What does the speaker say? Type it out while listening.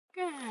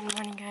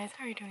guys,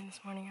 how are you doing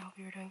this morning? I hope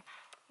you're doing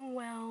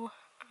well.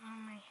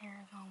 My hair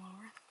is all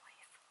over the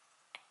place.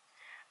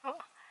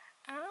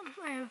 I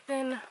have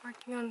been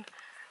working on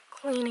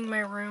cleaning my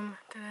room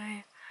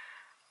today.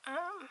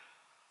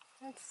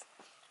 It's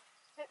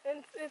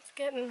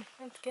getting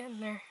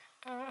there.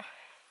 Yeah.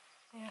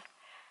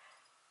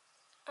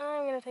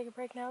 I'm gonna take a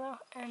break now though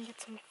and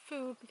get some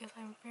food because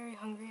I'm very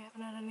hungry. I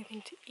haven't had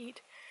anything to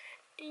eat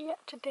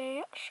yet today.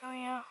 I'll show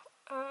you.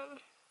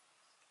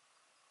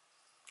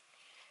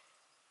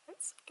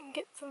 Let's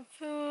get some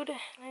food.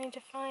 I need to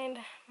find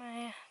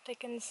my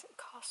Dickens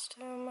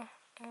costume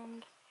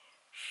and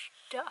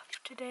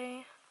stuff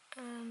today,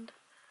 and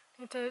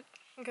I need to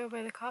go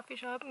by the coffee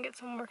shop and get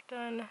some work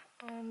done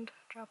and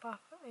drop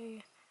off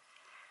a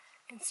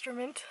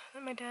instrument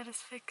that my dad has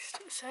fixed.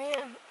 So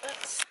yeah,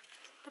 that's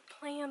the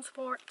plans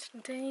for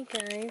today,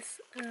 guys.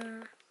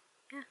 Yeah.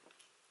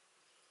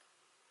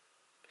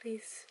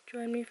 Please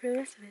join me for the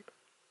rest of it.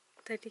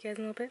 Talk to you guys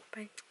in a little bit.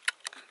 Bye.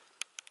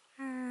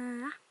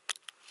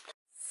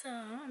 So,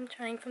 I'm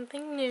trying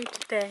something new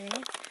today.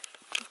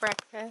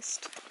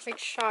 Breakfast. Big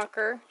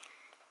shocker.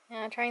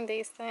 Yeah, trying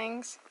these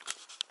things.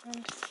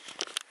 And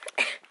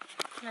I'm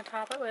gonna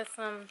top it with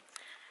some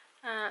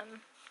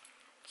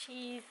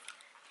cheese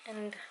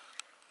and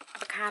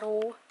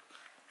avocado.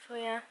 So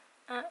yeah,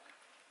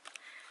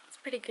 it's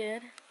pretty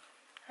good.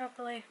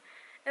 Hopefully,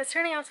 it's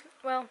turning out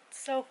well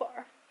so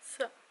far.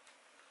 So,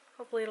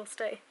 hopefully it'll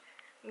stay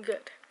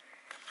good.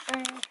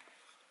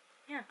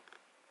 Yeah,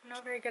 I'm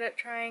not very good at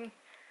trying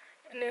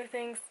new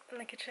things in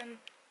the kitchen.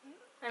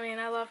 I mean,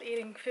 I love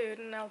eating food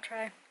and I'll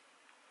try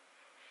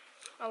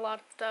a lot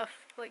of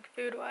stuff, like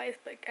food-wise,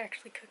 but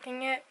actually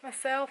cooking it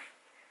myself,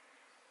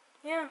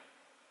 yeah.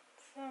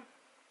 So,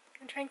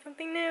 I'm trying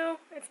something new.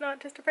 It's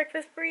not just a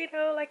breakfast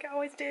burrito like I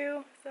always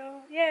do,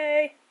 so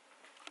yay!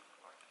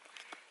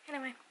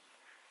 Anyway,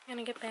 I'm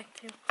gonna get back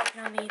to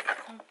working on these.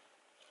 So,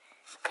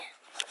 yeah.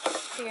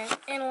 See you guys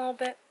in a little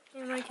bit,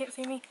 even though you can't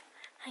see me.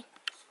 Hi.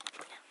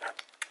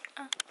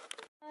 Yeah.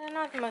 They're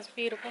not the most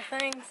beautiful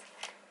things,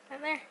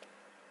 but they're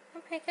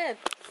pretty good.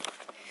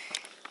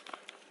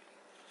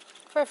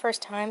 For a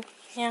first time,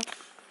 yeah.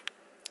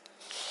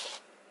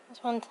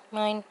 This one's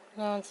mine,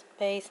 that one's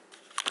base.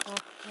 Oh,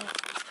 yeah.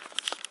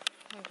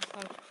 There's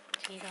some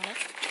cheese on it.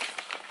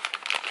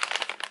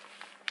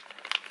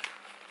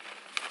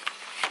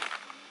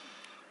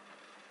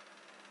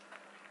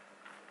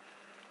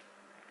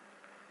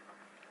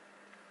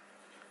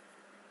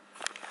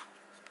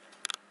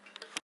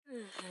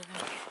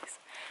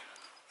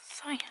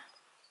 So yeah,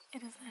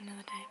 it is the end of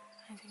the day,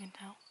 as you can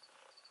tell.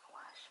 Oh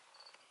gosh,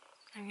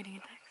 I'm getting a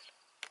text.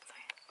 So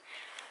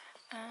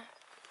yeah.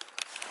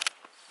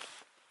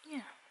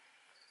 Yeah.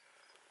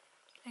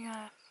 I got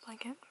a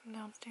blanket from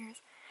downstairs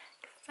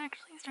because it's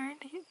actually starting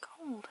to get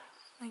cold,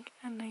 like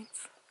at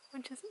nights,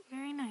 which is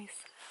very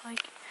nice. I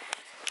like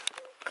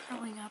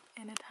curling up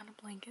in a ton of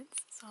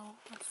blankets, so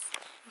that's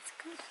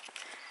good.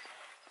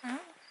 Yeah.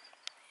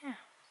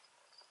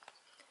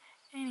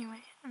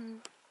 Anyway, I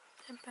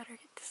better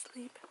get to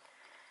sleep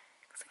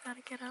because I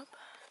gotta get up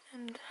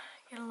and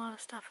get a lot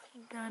of stuff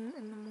done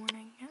in the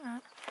morning.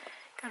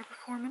 Got a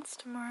performance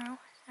tomorrow.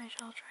 I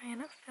shall try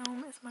and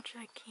film as much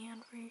as I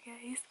can for you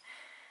guys.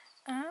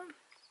 So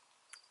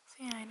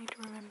yeah, I need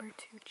to remember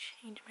to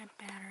change my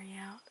battery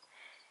out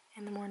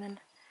in the morning.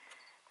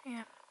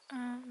 Yeah,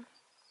 tomorrow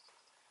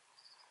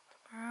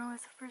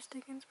is the first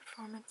Dickens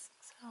performance,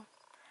 so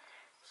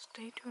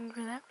stay tuned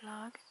for that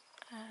vlog.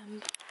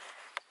 And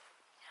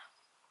yeah,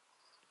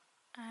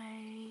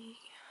 I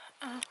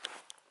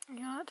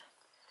got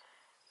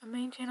a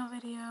main channel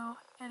video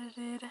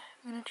edited.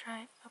 I'm gonna try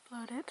and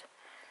upload it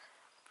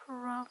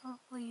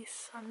probably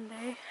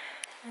Sunday,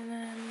 and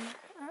then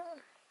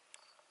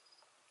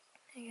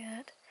I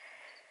got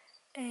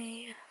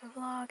a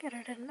vlog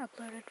edited and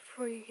uploaded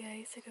for you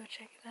guys, so go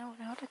check that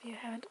one out if you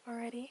haven't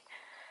already.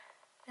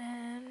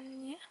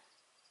 And yeah,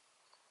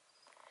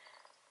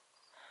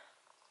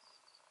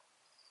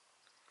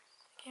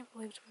 I can't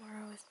believe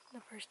tomorrow is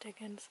the first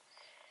Dickens.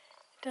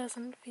 It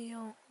doesn't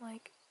feel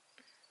like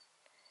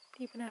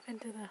deep enough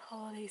into the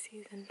holiday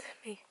season to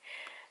be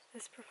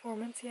this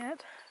performance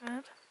yet,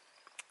 but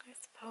I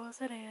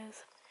suppose it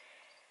is.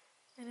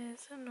 It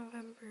is in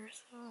November,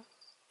 so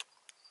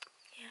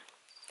yeah.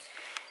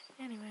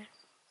 Anyway,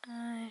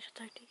 I shall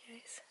talk to you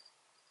guys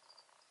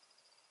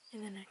in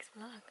the next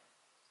vlog.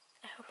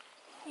 I hope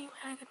you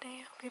had a good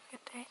day. I hope you have a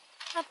good day.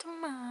 Not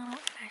tomorrow, and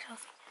I shall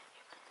see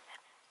you.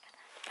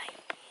 Bye.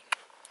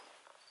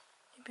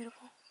 You're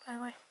beautiful, by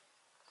the way.